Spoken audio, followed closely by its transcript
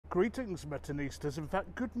Greetings Muttonistas, in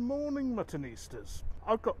fact good morning Muttonistas.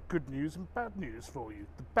 I've got good news and bad news for you.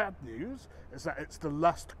 The bad news is that it's the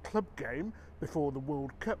last club game before the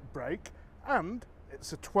World Cup break and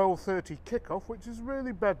it's a 12:30 kickoff, which is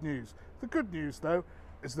really bad news. The good news though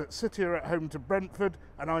is that City are at home to Brentford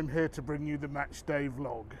and I'm here to bring you the match day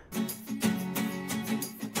vlog.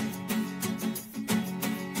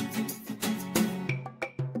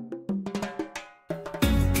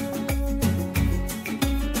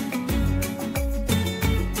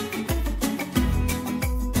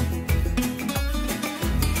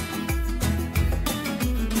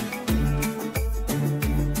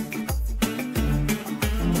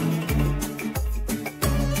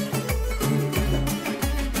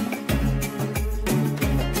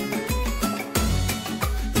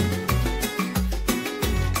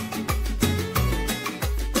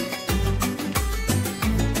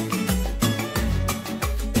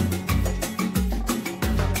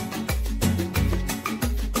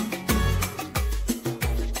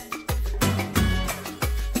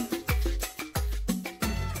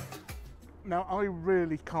 Now, I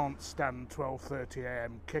really can't stand 12:30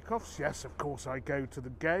 AM kickoffs. Yes, of course I go to the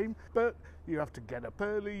game, but you have to get up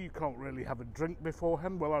early, you can't really have a drink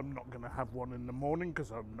beforehand. Well, I'm not going to have one in the morning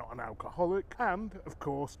because I'm not an alcoholic. And, of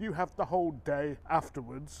course, you have the whole day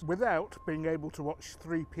afterwards without being able to watch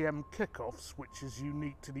 3 PM kickoffs, which is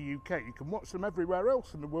unique to the UK. You can watch them everywhere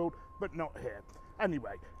else in the world, but not here.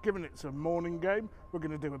 Anyway, given it's a morning game, we're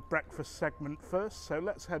going to do a breakfast segment first, so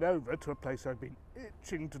let's head over to a place I've been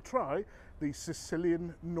itching to try, the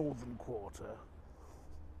Sicilian Northern Quarter.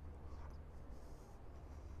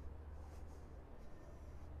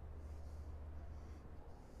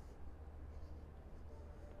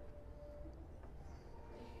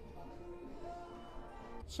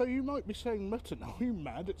 So you might be saying, Mutton, are you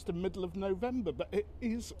mad? It's the middle of November, but it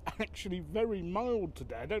is actually very mild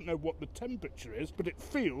today. I don't know what the temperature is, but it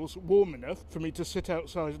feels warm enough for me to sit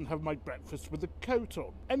outside and have my breakfast with a coat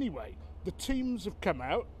on. Anyway, the teams have come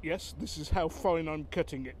out. Yes, this is how fine I'm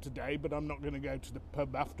cutting it today, but I'm not going to go to the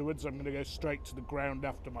pub afterwards. I'm going to go straight to the ground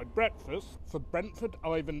after my breakfast. For Brentford,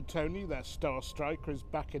 Ivan Toney, their star striker, is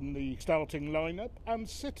back in the starting lineup, and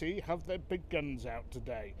City have their big guns out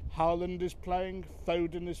today. Haaland is playing,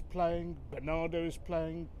 Foden is playing, Bernardo is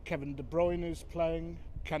playing, Kevin De Bruyne is playing,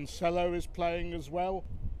 Cancelo is playing as well,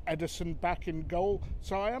 Edison back in goal.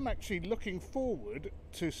 So I am actually looking forward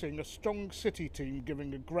to seeing a strong City team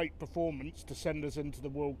giving a great performance to send us into the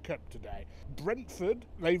World Cup today. Brentford,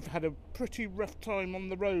 they've had a pretty rough time on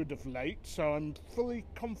the road of late, so I'm fully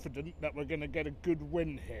confident that we're going to get a good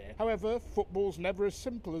win here. However, football's never as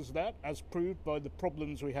simple as that, as proved by the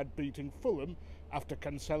problems we had beating Fulham after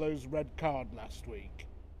Cancelo's red card last week.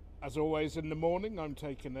 As always in the morning, I'm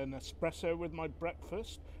taking an espresso with my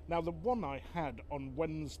breakfast. Now, the one I had on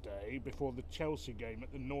Wednesday before the Chelsea game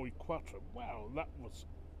at the Noi Quattro, wow, that was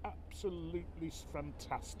absolutely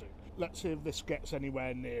fantastic. Let's see if this gets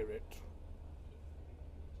anywhere near it.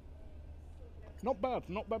 Not bad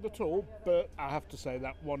at all, but I have to say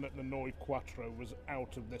that one at the Noi Quattro was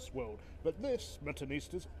out of this world. But this,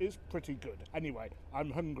 Muttonistas, is pretty good. Anyway,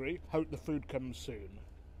 I'm hungry, hope the food comes soon.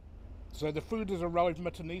 So the food has arrived,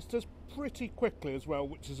 Muttonistas, pretty quickly as well,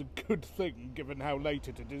 which is a good thing given how late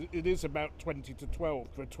it is. It is about 20 to 12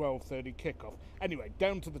 for a 12:30 kickoff. Anyway,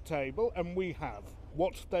 down to the table, and we have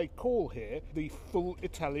what they call here the full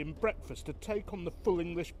Italian breakfast. To take on the full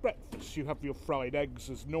English breakfast, you have your fried eggs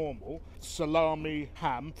as normal, salami,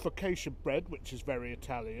 ham, focaccia bread, which is very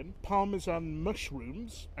Italian, parmesan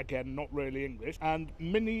mushrooms, again not really English, and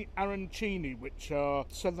mini arancini, which are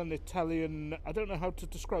southern Italian, I don't know how to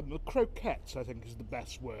describe them, croquettes I think is the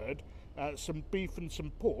best word. Some beef and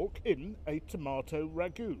some pork in a tomato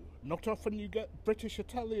ragu. Not often you get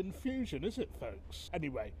British-Italian fusion, is it, folks?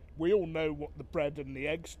 Anyway, we all know what the bread and the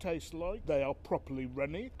eggs taste like. They are properly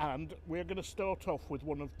runny, and we're going to start off with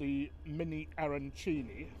one of the mini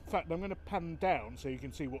arancini. In fact, I'm going to pan down so you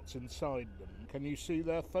can see what's inside them. Can you see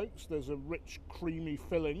there, folks? There's a rich, creamy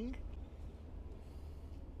filling.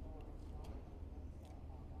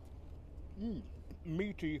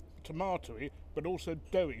 Meaty, tomatoey, but also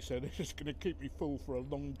doughy, so this is going to keep me full for a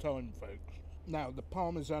long time, folks. Now, the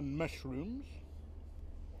parmesan mushrooms.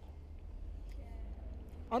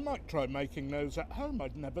 I might try making those at home.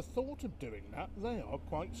 I'd never thought of doing that. They are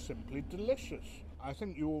quite simply delicious. I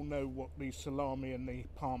think you all know what the salami and the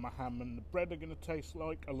parma ham and the bread are going to taste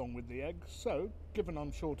like, along with the eggs. So, given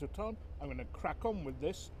I'm short of time, I'm going to crack on with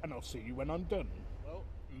this, and I'll see you when I'm done. Well,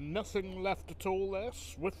 nothing left at all there,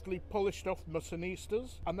 swiftly polished off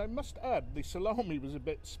Muttonistas. And I must add, the salami was a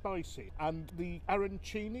bit spicy. And the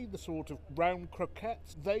arancini, the sort of round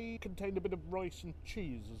croquettes, they contained a bit of rice and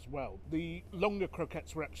cheese as well. The longer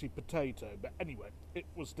croquettes were actually potato, but anyway, it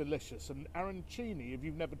was delicious. And arancini, if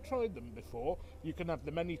you've never tried them before, you can have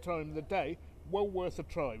them any time of the day. Well worth a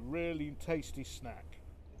try, really tasty snack.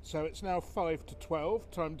 So it's now 5 to 12,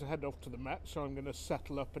 time to head off to the match, so I'm going to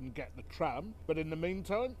settle up and get the tram. But in the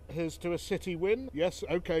meantime, here's to a City win. Yes,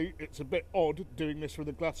 okay, it's a bit odd doing this with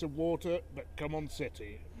a glass of water, but come on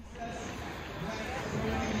City.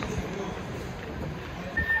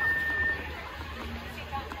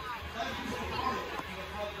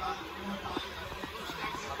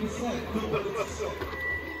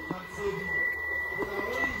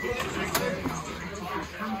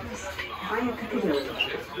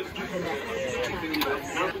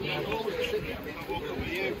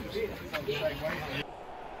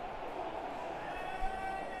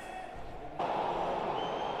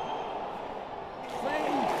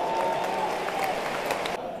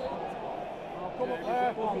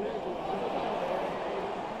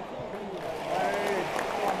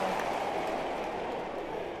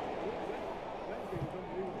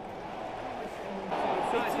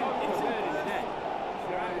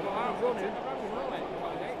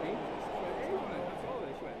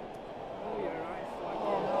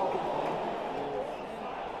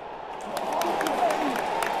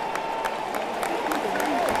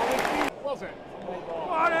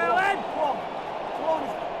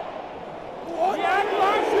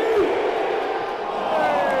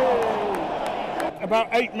 About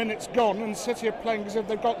 8 minutes gone and City are playing as if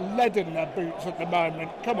they've got lead in their boots at the moment.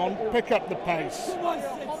 Come on, pick up the pace. Come on,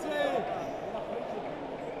 City! A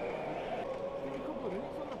couple of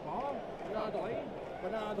minutes on the farm.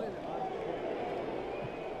 Bernard.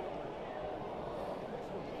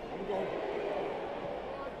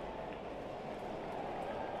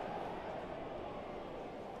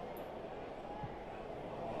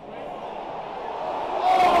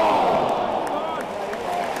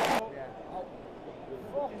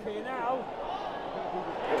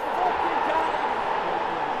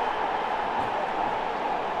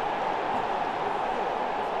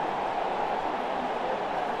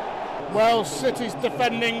 Well, City's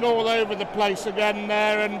defending all over the place again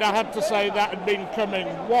there, and I had to say that had been coming.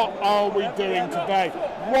 What are we doing today?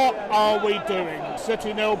 What are we doing?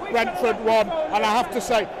 City 0, Brentford 1, and I have to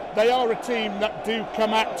say, they are a team that do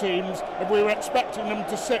come at teams. If we were expecting them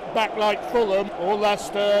to sit back like Fulham or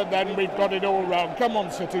Leicester, then we've got it all wrong. Come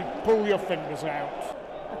on, City, pull your fingers out.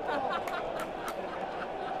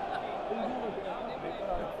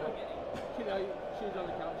 She's on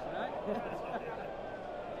the couch tonight.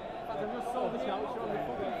 I just saw the couch on the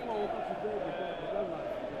fucking floor.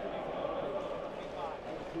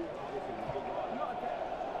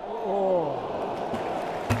 Oh.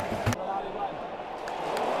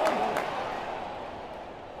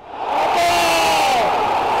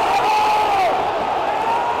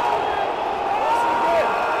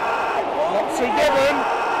 What's he given?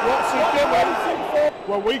 What's he given?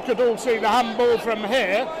 Well, we could all see the handball from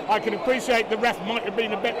here. I can appreciate the ref might have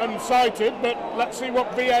been a bit unsighted, but let's see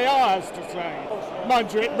what VAR has to say.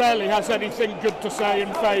 Mind you, it rarely has anything good to say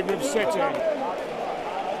in favour of City.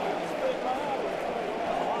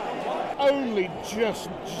 Only just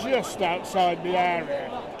outside the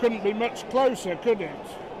area. Couldn't be much closer, could it?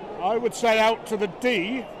 I would say out to the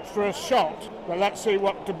D for a shot, but let's see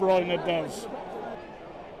what De Bruyne does.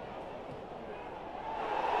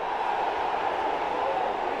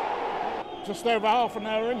 Just over half an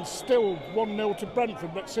hour in, still 1-0 to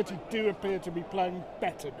Brentford, but City do appear to be playing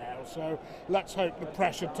better now, so let's hope the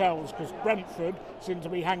pressure tells, because Brentford seem to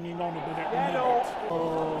be hanging on a bit at the minute.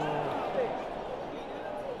 Oh.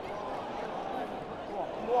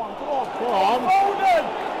 Come on.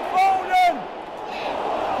 Foden!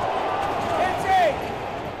 Hit it!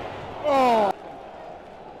 Oh.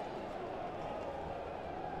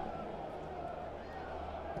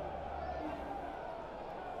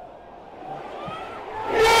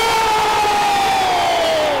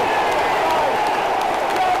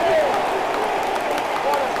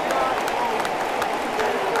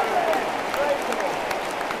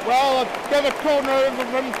 Another corner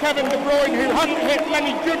from Kevin De Bruyne, who hadn't hit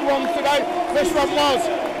many good ones today. This one was.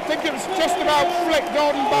 I think it was just about flicked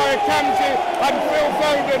on by Akanji, and Phil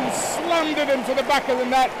Foden slammed it into the back of the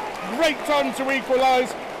net. Great time to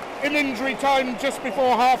equalise. In injury time, just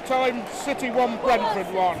before half-time, City 1,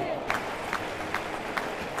 Brentford 1.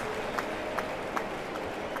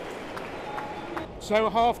 So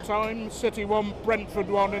half-time, City won, Brentford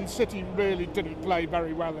won, and City really didn't play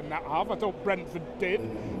very well in that half. I thought Brentford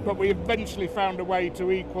did, but we eventually found a way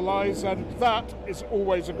to equalise, and that is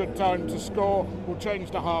always a good time to score. We'll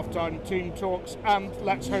change to half-time team talks, and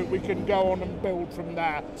let's hope we can go on and build from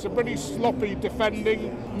there. So pretty sloppy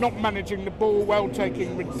defending, not managing the ball well,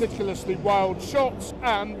 taking ridiculously wild shots,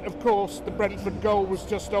 and of course the Brentford goal was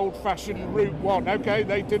just old-fashioned route one. Okay,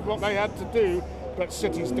 they did what they had to do, but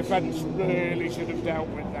City's defence really should have dealt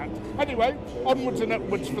with that. Anyway, onwards and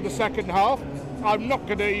upwards for the second half. I'm not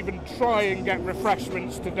going to even try and get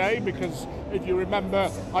refreshments today because if you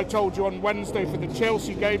remember, I told you on Wednesday for the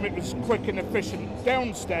Chelsea game it was quick and efficient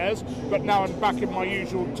downstairs, but now I'm back in my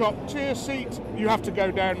usual top tier seat. You have to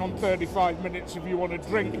go down on 35 minutes if you want to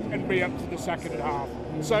drink and be up for the second half.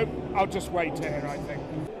 So I'll just wait here, I think.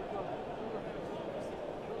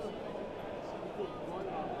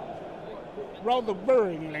 Rather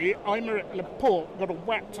worryingly, Aymeric Laporte got a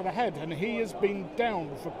whack to the head and he has been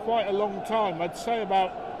down for quite a long time. I'd say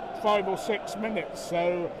about 5 or 6 minutes,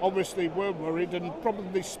 so obviously we're worried, and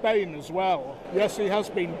probably Spain as well. Yes, he has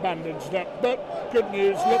been bandaged up, but good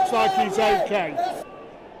news, looks like he's okay.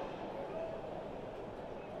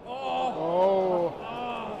 Oh.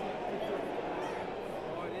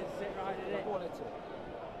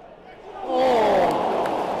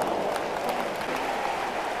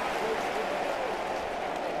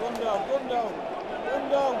 Gundo!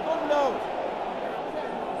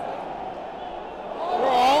 Go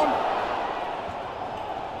on!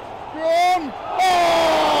 Oh!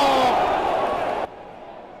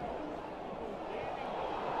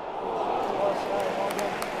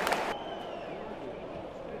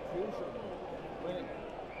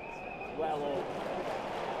 Well,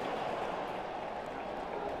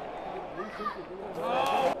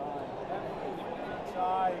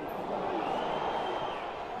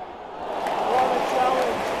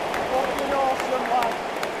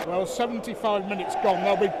 Well, 75 minutes gone.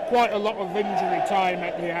 There'll be quite a lot of injury time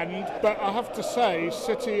at the end, but I have to say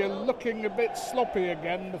City are looking a bit sloppy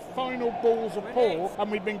again. The final balls are poor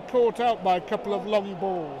and we've been caught out by a couple of long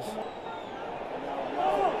balls.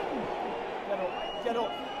 Get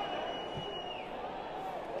up!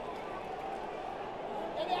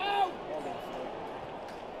 Get it out!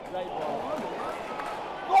 Great ball.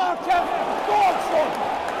 Go on, Kevin! Go on, son!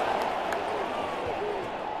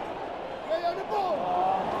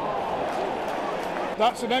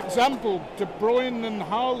 That's an example. De Bruyne and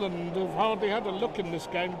Haaland have hardly had a look in this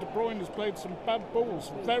game. De Bruyne has played some bad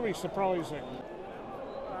balls. Very surprising.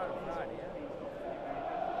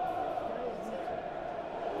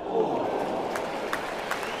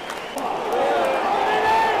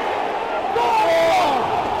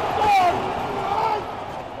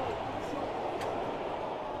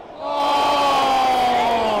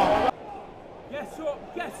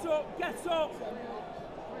 Get up!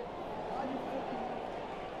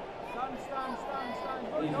 Stand.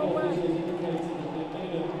 Nowhere.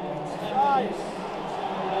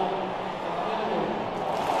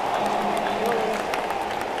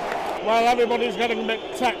 Well, everybody's getting a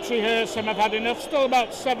bit touchy here. Some have had enough. Still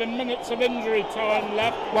about 7 minutes of injury time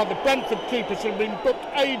left. Well, the Brentford keeper should have been booked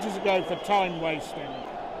ages ago for time wasting.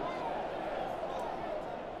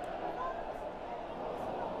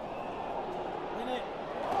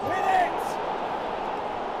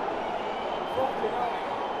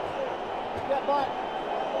 Get back.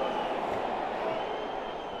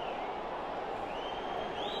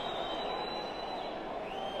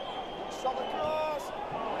 Stop the cross.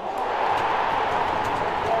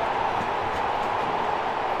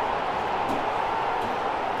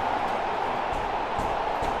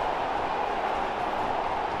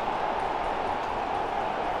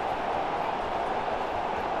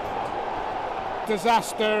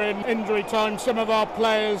 Disaster in injury time. Some of our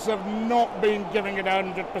players have not been giving it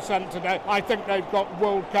 100% today. I think they've got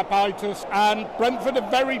World Cup-itis, and Brentford are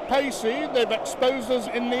very pacey. They've exposed us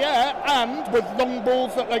in the air and with long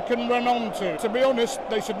balls that they can run onto. To be honest,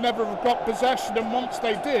 they should never have got possession, and once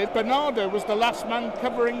they did, Bernardo was the last man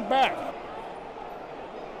covering back.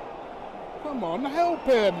 Come on, help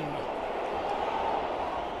him.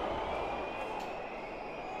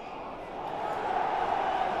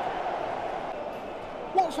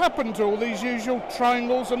 What's happened to all these usual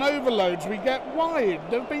triangles and overloads we get wide?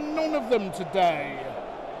 There have been none of them today.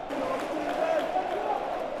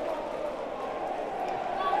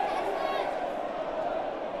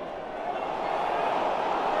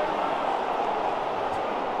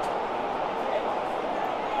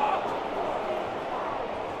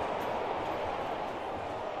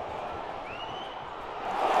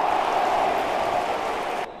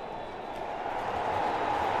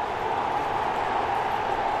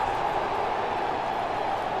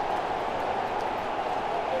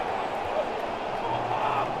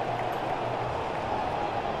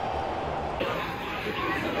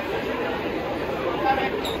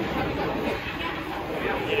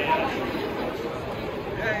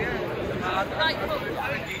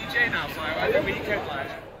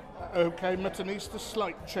 Okay, Muttonista,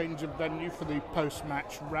 slight change of venue for the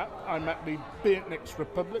post-match wrap. I'm at the Beatnikz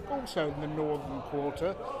Republic, also in the northern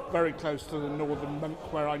quarter, very close to the Northern Monk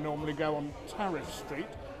where I normally go on Tariff Street.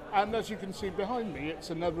 And as you can see behind me,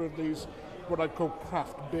 it's another of these what I call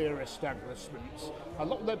craft beer establishments. A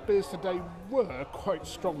lot of their beers today were quite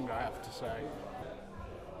strong, I have to say.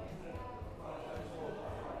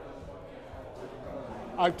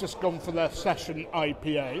 I've just gone for their Session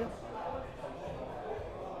IPA,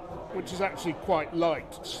 which is actually quite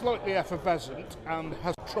light, slightly effervescent, and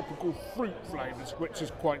has tropical fruit flavours, which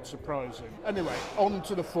is quite surprising. Anyway, on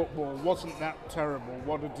to the football. Wasn't that terrible?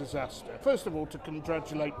 What a disaster. First of all, to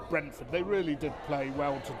congratulate Brentford. They really did play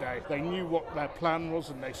well today. They knew what their plan was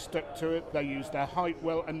and they stuck to it. They used their height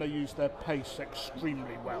well and they used their pace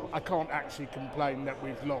extremely well. I can't actually complain that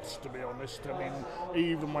we've lost, to be honest. I mean,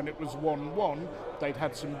 even when it was 1-1, they'd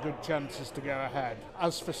had some good chances to go ahead.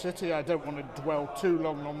 As for City, I don't want to dwell too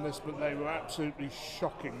long on this, but they were absolutely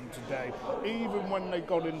shocking today. Even when they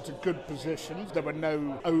got into good positions, there were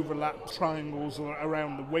no overlap triangles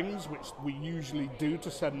around the wings, which we usually do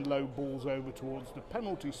to send low balls over towards the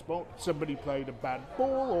penalty spot. Somebody played a bad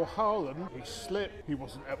ball, or Haaland, he slipped, he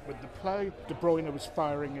wasn't up with the play. De Bruyne was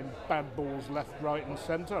firing in bad balls left, right and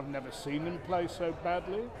centre. I've never seen him play so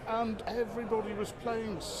badly. And everybody was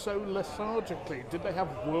playing so lethargically. Did they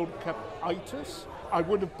have World Cup-itis? I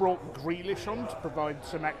would have brought Grealish on to provide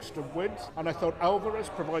some extra width, and I thought Alvarez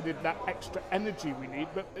provided that extra energy we need,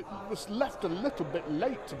 but it was left a little bit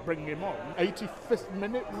late to bring him on. 85th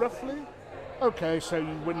minute, roughly? Okay, so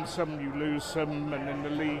you win some, you lose some, and in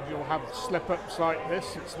the league you'll have slip-ups like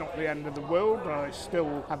this. It's not the end of the world. I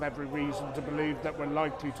still have every reason to believe that we're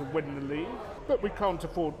likely to win the league, but we can't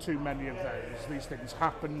afford too many of those. These things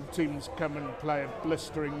happen. Teams come and play a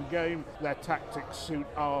blistering game. Their tactics suit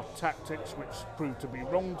our tactics, which proved to be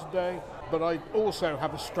wrong today. But I also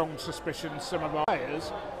have a strong suspicion some of our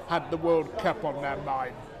players had the World Cup on their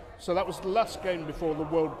mind. So that was the last game before the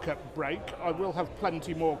World Cup break. I will have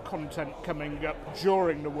plenty more content coming up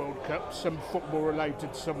during the World Cup, some football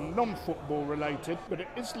related, some non-football related, but it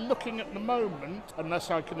is looking at the moment,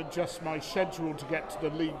 unless I can adjust my schedule to get to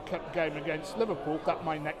the League Cup game against Liverpool, that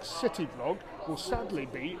my next City vlog will sadly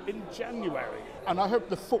be in January. And I hope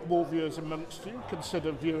the football viewers amongst you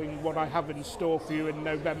consider viewing what I have in store for you in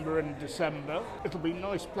November and December. It'll be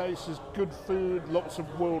nice places, good food, lots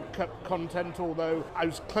of World Cup content, although I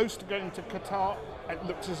was close to going to Qatar. It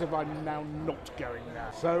looks as if I'm now not going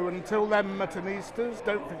there. So until then, Muttonistas,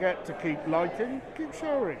 don't forget to keep liking, keep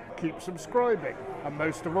sharing, keep subscribing, and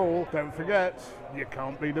most of all, don't forget, you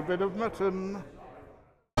can't beat a bit of mutton.